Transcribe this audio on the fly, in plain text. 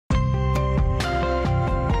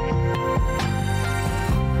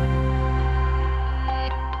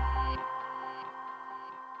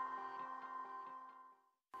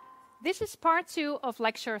this is part 2 of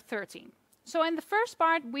lecture 13. So in the first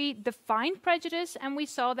part, we defined prejudice and we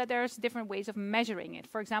saw that there's different ways of measuring it,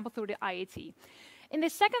 for example, through the IAT. In the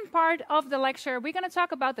second part of the lecture, we're going to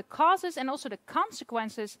talk about the causes and also the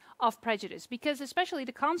consequences of prejudice, because especially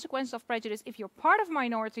the consequences of prejudice, if you're part of a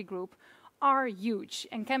minority group, are huge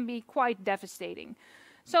and can be quite devastating.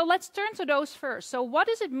 So let's turn to those first. So what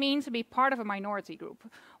does it mean to be part of a minority group?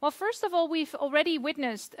 Well, first of all, we've already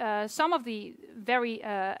witnessed some of the very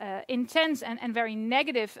intense and very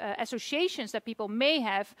negative associations that people may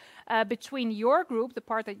have between your group,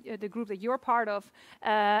 the group that you're part of,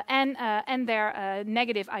 and their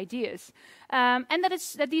negative ideas. And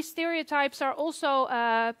that these stereotypes are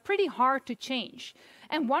also pretty hard to change.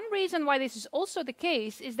 And one reason why this is also the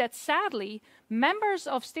case is that, sadly, members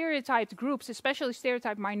of stereotyped groups, especially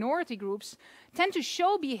stereotyped minority groups, tend to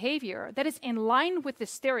show behavior that is in line with the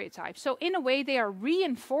stereotype. So in a way, they are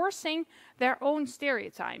reinforcing their own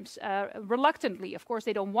stereotypes. Reluctantly, of course,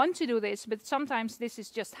 they don't want to do this, but sometimes this is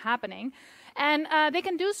just happening. And they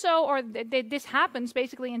can do so, or this happens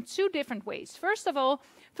basically in 2 different ways. First of all,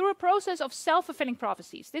 through a process of self-fulfilling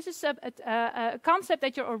prophecies. This is a concept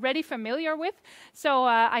that you're already familiar with, so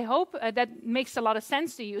I hope that makes a lot of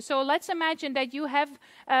sense to you. So let's imagine that you have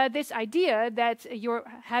this idea that you're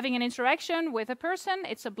having an interaction with a person,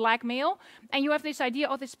 it's a black male, and you have this idea,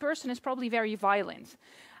 oh, this person is probably very violent.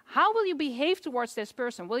 How will you behave towards this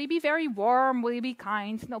person? Will you be very warm? Will you be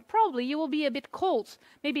kind? No, probably you will be a bit cold,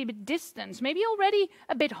 maybe a bit distant, maybe already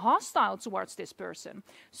a bit hostile towards this person.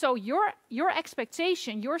 So your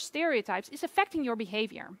expectation, your stereotypes is affecting your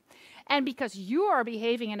behavior. And because you are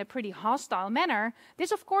behaving in a pretty hostile manner,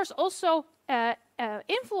 this of course also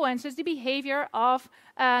influences the behavior of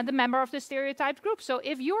the member of the stereotyped group. So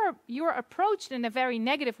if you're approached in a very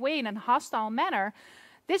negative way, in a hostile manner,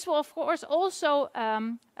 this will, of course, also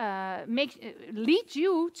lead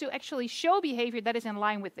you to actually show behavior that is in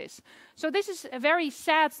line with this. So this is a very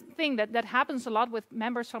sad thing that happens a lot with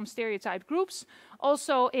members from stereotyped groups.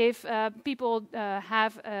 Also, if people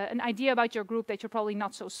have an idea about your group that you're probably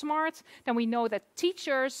not so smart, then we know that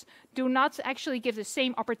teachers do not actually give the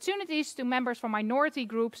same opportunities to members from minority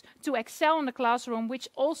groups to excel in the classroom, which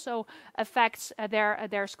also affects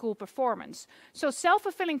their school performance. So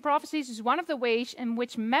self-fulfilling prophecies is one of the ways in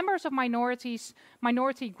which members of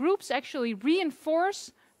minority groups actually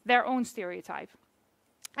reinforce their own stereotype.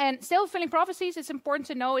 And self-fulfilling prophecies, it's important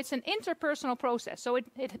to know, it's an interpersonal process. So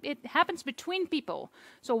it happens between people.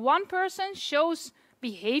 So one person shows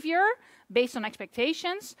behavior based on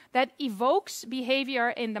expectations that evokes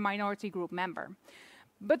behavior in the minority group member.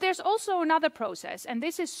 But there's also another process, and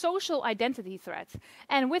this is social identity threat.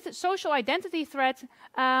 And with social identity threat,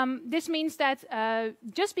 this means that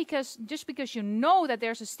just because you know that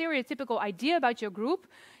there's a stereotypical idea about your group,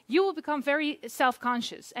 you will become very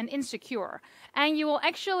self-conscious and insecure. And you will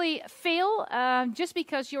actually fail just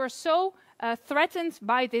because you're so threatened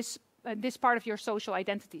by this part of your social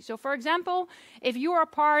identity. So for example, if you are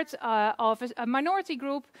part of a minority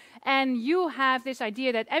group and you have this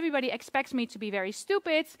idea that everybody expects me to be very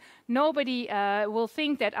stupid, nobody will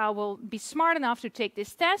think that I will be smart enough to take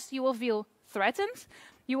this test, you will feel threatened.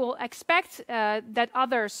 You will expect that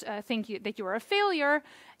others think that you are a failure.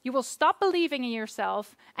 You will stop believing in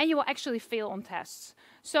yourself, and you will actually fail on tests.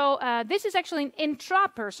 So this is actually an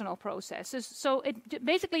intrapersonal process. So it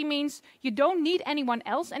basically means you don't need anyone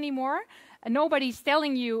else anymore. Nobody's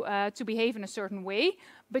telling you to behave in a certain way,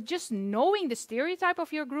 but just knowing the stereotype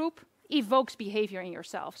of your group evokes behavior in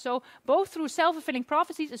yourself. So both through self-fulfilling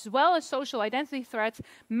prophecies as well as social identity threats,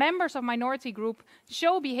 members of minority group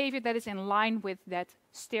show behavior that is in line with that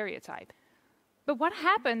stereotype. But what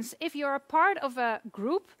happens if you're a part of a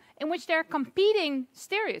group in which there are competing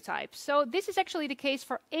stereotypes? So this is actually the case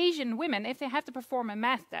for Asian women if they have to perform a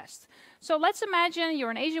math test. So let's imagine you're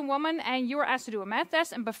an Asian woman and you're asked to do a math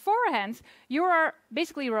test, and beforehand you are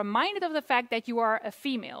basically reminded of the fact that you are a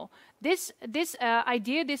female. This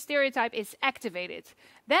idea, this stereotype is activated.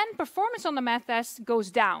 Then performance on the math test goes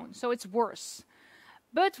down, so it's worse.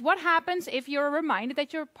 But what happens if you're reminded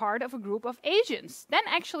that you're part of a group of Asians? Then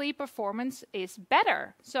actually performance is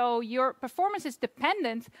better. So your performance is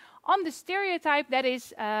dependent on the stereotype that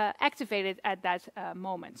is activated at that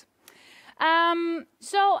moment.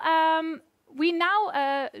 We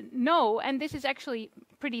now know, and this is actually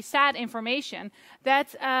pretty sad information,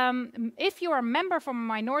 that if you are a member from a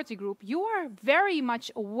minority group, you are very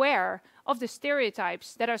much aware of the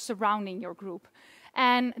stereotypes that are surrounding your group.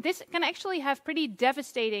 And this can actually have pretty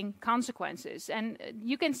devastating consequences. And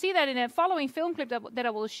you can see that in a following film clip that I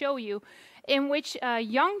will show you, in which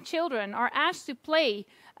young children are asked to play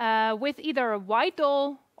with either a white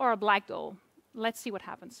doll or a black doll. Let's see what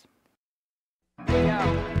happens.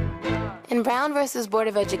 In Brown versus Board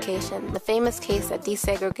of Education, the famous case that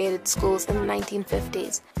desegregated schools in the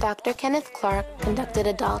 1950s, Dr. Kenneth Clark conducted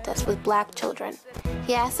a doll test with black children.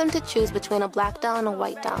 He asked them to choose between a black doll and a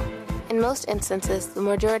white doll. In most instances, the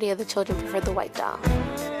majority of the children preferred the white doll.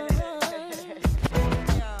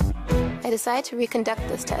 I decided to reconduct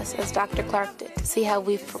this test as Dr. Clark did to see how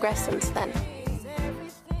we've progressed since then.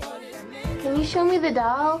 Can you show me the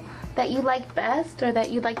doll that you like best or that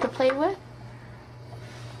you'd like to play with?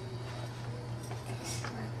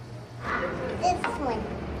 This one.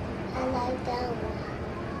 I like that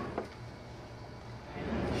one.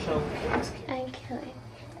 Show. Okay.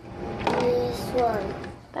 This one.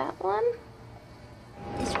 That one?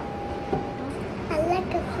 This one. I like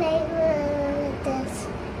to play with this.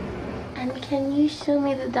 And can you show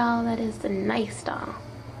me the doll that is the nice doll?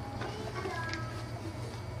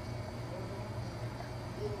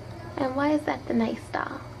 And why is that the nice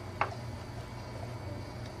doll?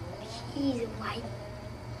 He's white.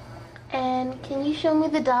 And can you show me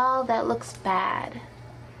the doll that looks bad?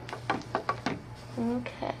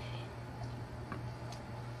 Okay.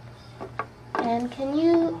 And can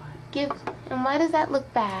you give, and why does that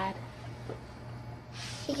look bad?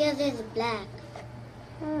 Because it's black.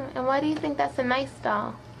 And why do you think that's a nice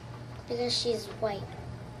doll? Because she's white.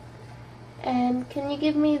 And can you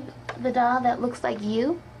give me the doll that looks like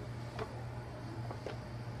you?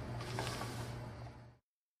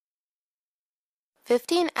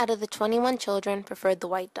 "15 out of the 21 children preferred the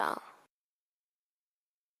white doll."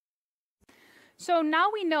 So now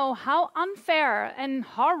we know how unfair and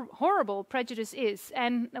horrible prejudice is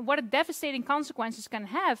and what a devastating consequences can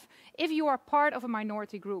have if you are part of a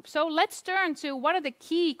minority group. So let's turn to one of the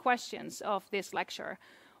key questions of this lecture.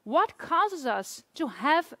 What causes us to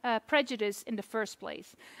have prejudice in the first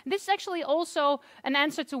place? And this is actually also an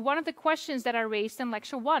answer to one of the questions that I raised in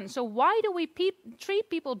lecture 1. So why do we treat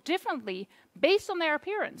people differently based on their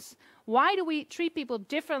appearance? Why do we treat people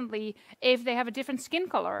differently if they have a different skin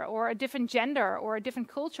color or a different gender or a different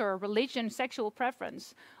culture, religion, sexual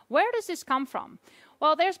preference? Where does this come from?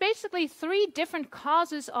 Well, there's basically 3 different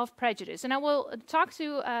causes of prejudice, and I will talk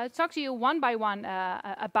to you one by one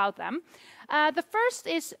about them. The first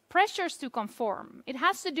is pressures to conform. It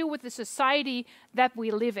has to do with the society that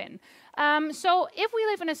we live in. So if we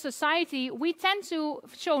live in a society, we tend to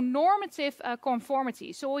show normative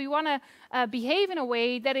conformity. So we want to behave in a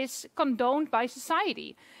way that is condoned by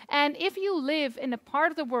society. And if you live in a part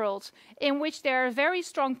of the world in which there are very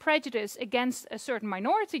strong prejudice against a certain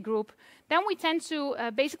minority group, then we tend to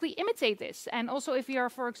basically imitate this. And also if you are,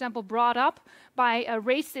 for example, brought up by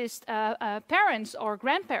racist parents or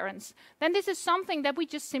grandparents, then this is something that we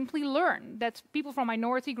just simply learn, that people from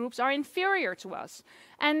minority groups are inferior to us.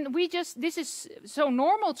 And this is so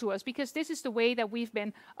normal to us because this is the way that we've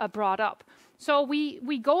been brought up. So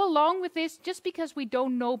we go along with this just because we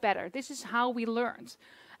don't know better. This is how we learned.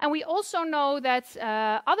 And we also know that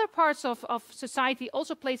other parts of society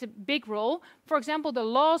also plays a big role. For example, the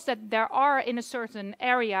laws that there are in a certain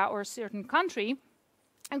area or a certain country.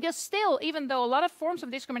 And just still, even though a lot of forms of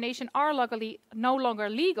discrimination are no longer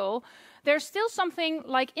legal, there's still something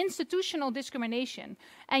like institutional discrimination.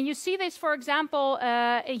 And you see this, for example,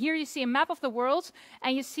 here you see a map of the world,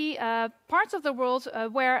 and you see parts of the world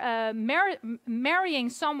where marrying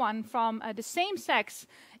someone from the same sex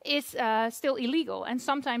is still illegal, and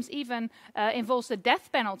sometimes even involves the death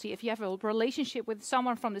penalty if you have a relationship with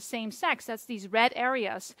someone from the same sex. That's these red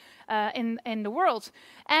areas in the world.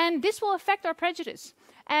 And this will affect our prejudice.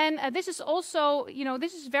 And this is also,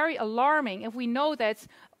 this is very alarming if we know that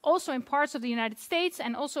also in parts of the United States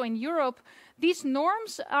and also in Europe, these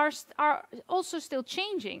norms are also still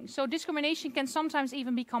changing. So discrimination can sometimes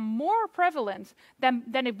even become more prevalent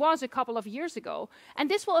than it was a couple of years ago. And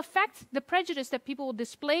this will affect the prejudice that people will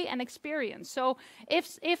display and experience. So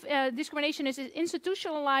if discrimination is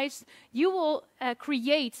institutionalized, you will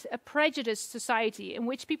create a prejudiced society in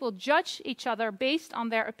which people judge each other based on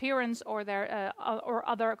their appearance or or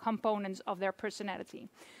other components of their personality.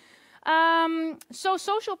 So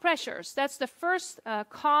social pressures, that's the first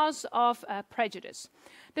cause of prejudice.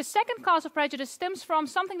 The second cause of prejudice stems from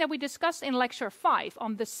something that we discussed in lecture 5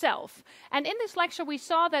 on the self. And in this lecture we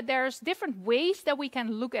saw that there's different ways that we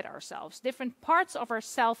can look at ourselves, different parts of our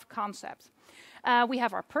self-concept. We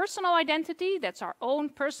have our personal identity, that's our own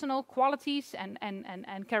personal qualities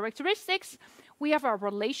and characteristics. We have our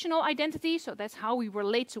relational identity, so that's how we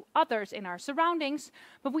relate to others in our surroundings.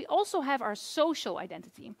 But we also have our social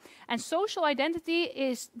identity. And social identity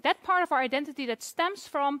is that part of our identity that stems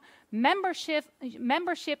from membership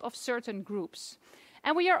of certain groups.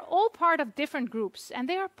 And we are all part of different groups, and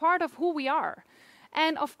they are part of who we are.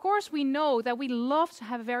 And of course, we know that we love to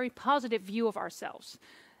have a very positive view of ourselves.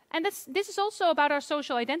 And this is also about our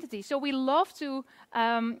social identity. So we love to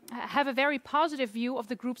have a very positive view of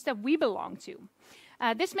the groups that we belong to.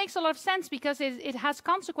 This makes a lot of sense because it has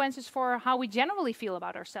consequences for how we generally feel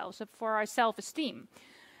about ourselves, for our self-esteem.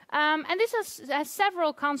 And this has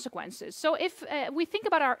several consequences. So if we think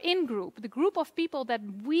about our in-group, the group of people that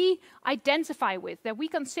we identify with, that we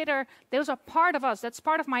consider those are part of us, that's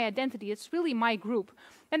part of my identity, it's really my group,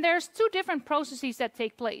 then there's two different processes that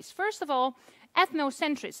take place. First of all,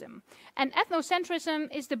 ethnocentrism. And ethnocentrism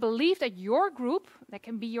is the belief that your group, that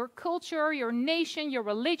can be your culture, your nation, your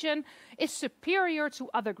religion, is superior to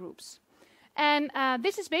other groups. And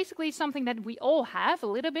this is basically something that we all have a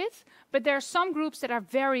little bit, but there are some groups that are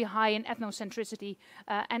very high in ethnocentricity,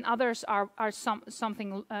 and others are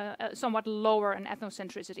somewhat lower in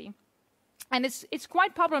ethnocentricity. And it's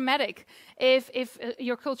quite problematic if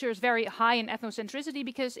your culture is very high in ethnocentricity,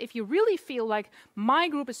 because if you really feel like my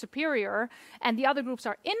group is superior and the other groups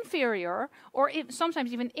are inferior, or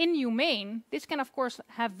sometimes even inhumane, this can of course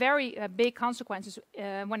have very big consequences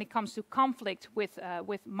when it comes to conflict with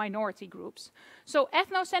minority groups. So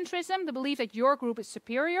ethnocentrism, the belief that your group is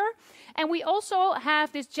superior, and we also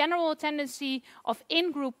have this general tendency of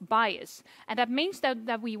in-group bias, and that means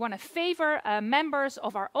that we want to favor members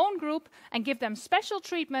of our own group and give them special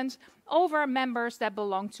treatment over members that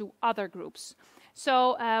belong to other groups.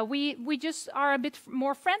 So we just are a bit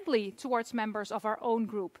more friendly towards members of our own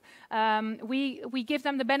group. We give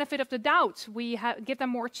them the benefit of the doubt. We give them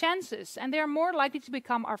more chances, and they're more likely to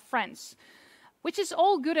become our friends, which is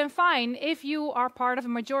all good and fine if you are part of a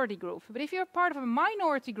majority group. But if you're part of a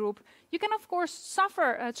minority group, you can of course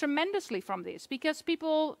suffer tremendously from this, because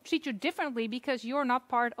people treat you differently because you're not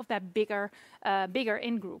part of that bigger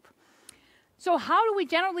in-group. So how do we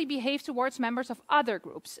generally behave towards members of other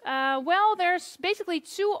groups? Well, there's basically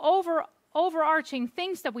two overarching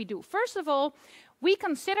things that we do. First of all, we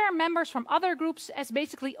consider members from other groups as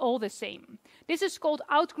basically all the same. This is called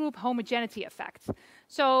outgroup homogeneity effect.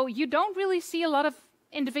 So you don't really see a lot of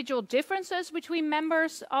individual differences between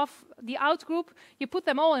members of the outgroup. You put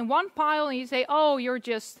them all in one pile and you say, oh, you're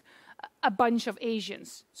just a bunch of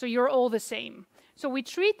Asians, so you're all the same. So we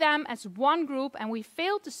treat them as one group and we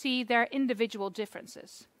fail to see their individual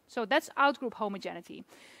differences. So that's outgroup homogeneity.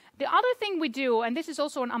 The other thing we do, and this is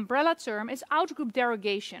also an umbrella term, is outgroup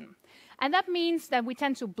derogation. And that means that we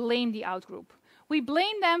tend to blame the outgroup. We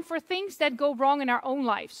blame them for things that go wrong in our own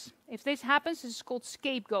lives. If this happens, this is called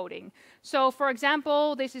scapegoating. So, for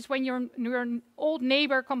example, this is when your old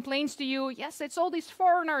neighbor complains to you, yes, it's all these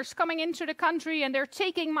foreigners coming into the country and they're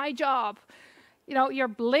taking my job. You know, you're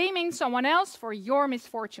blaming someone else for your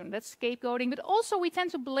misfortune. That's scapegoating. But also we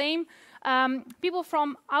tend to blame people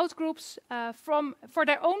from outgroups for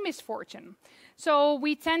their own misfortune. So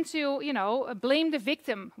we tend to, blame the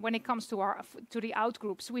victim when it comes to the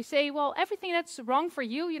outgroups. We say, well, everything that's wrong for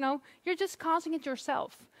you, you're just causing it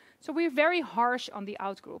yourself. So we're very harsh on the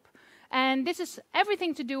outgroup. And this is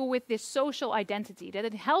everything to do with this social identity, that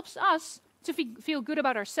it helps us to feel good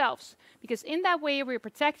about ourselves, because in that way we're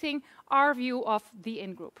protecting our view of the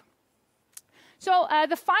in-group. So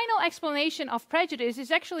the final explanation of prejudice is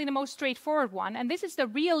actually the most straightforward one, and this is the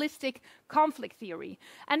realistic conflict theory.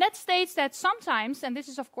 And that states that sometimes, and this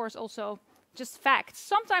is of course also just facts,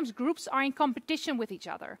 sometimes groups are in competition with each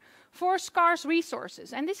other for scarce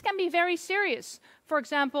resources, and this can be very serious. For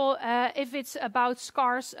example, if it's about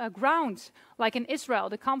scarce ground, like in Israel,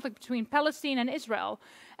 the conflict between Palestine and Israel.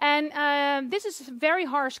 And this is a very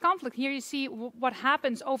harsh conflict. Here you see what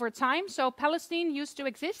happens over time. So Palestine used to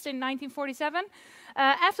exist in 1947.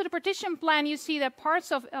 After the partition plan, you see that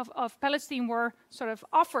parts of Palestine were sort of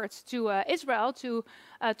offered to Israel to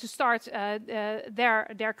start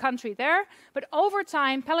their country there. But over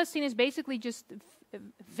time, Palestine is basically just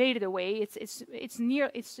faded away. It's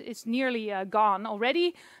nearly gone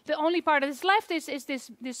already. The only part that is left is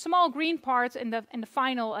this small green part in the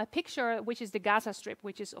final picture, which is the Gaza Strip,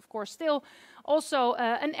 which is of course still also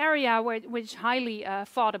an area which is highly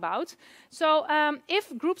thought about. So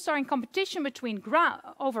if groups are in competition between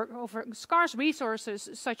over scarce resources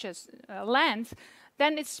such as land,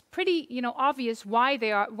 then it's pretty obvious why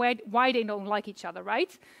they don't like each other,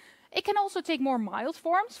 right? It can also take more mild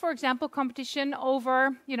forms. For example, competition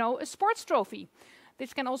over, a sports trophy.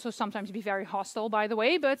 This can also sometimes be very hostile, by the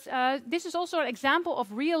way, but this is also an example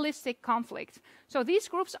of realistic conflict. So these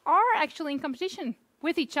groups are actually in competition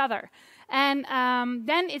with each other. And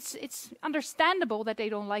then it's understandable that they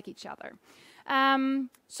don't like each other.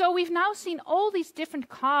 So we've now seen all these different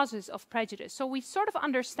causes of prejudice. So we sort of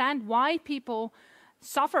understand why people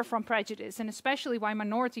suffer from prejudice, and especially why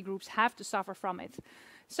minority groups have to suffer from it.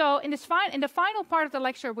 So in the final part of the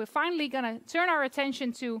lecture, we're finally going to turn our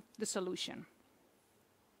attention to the solution.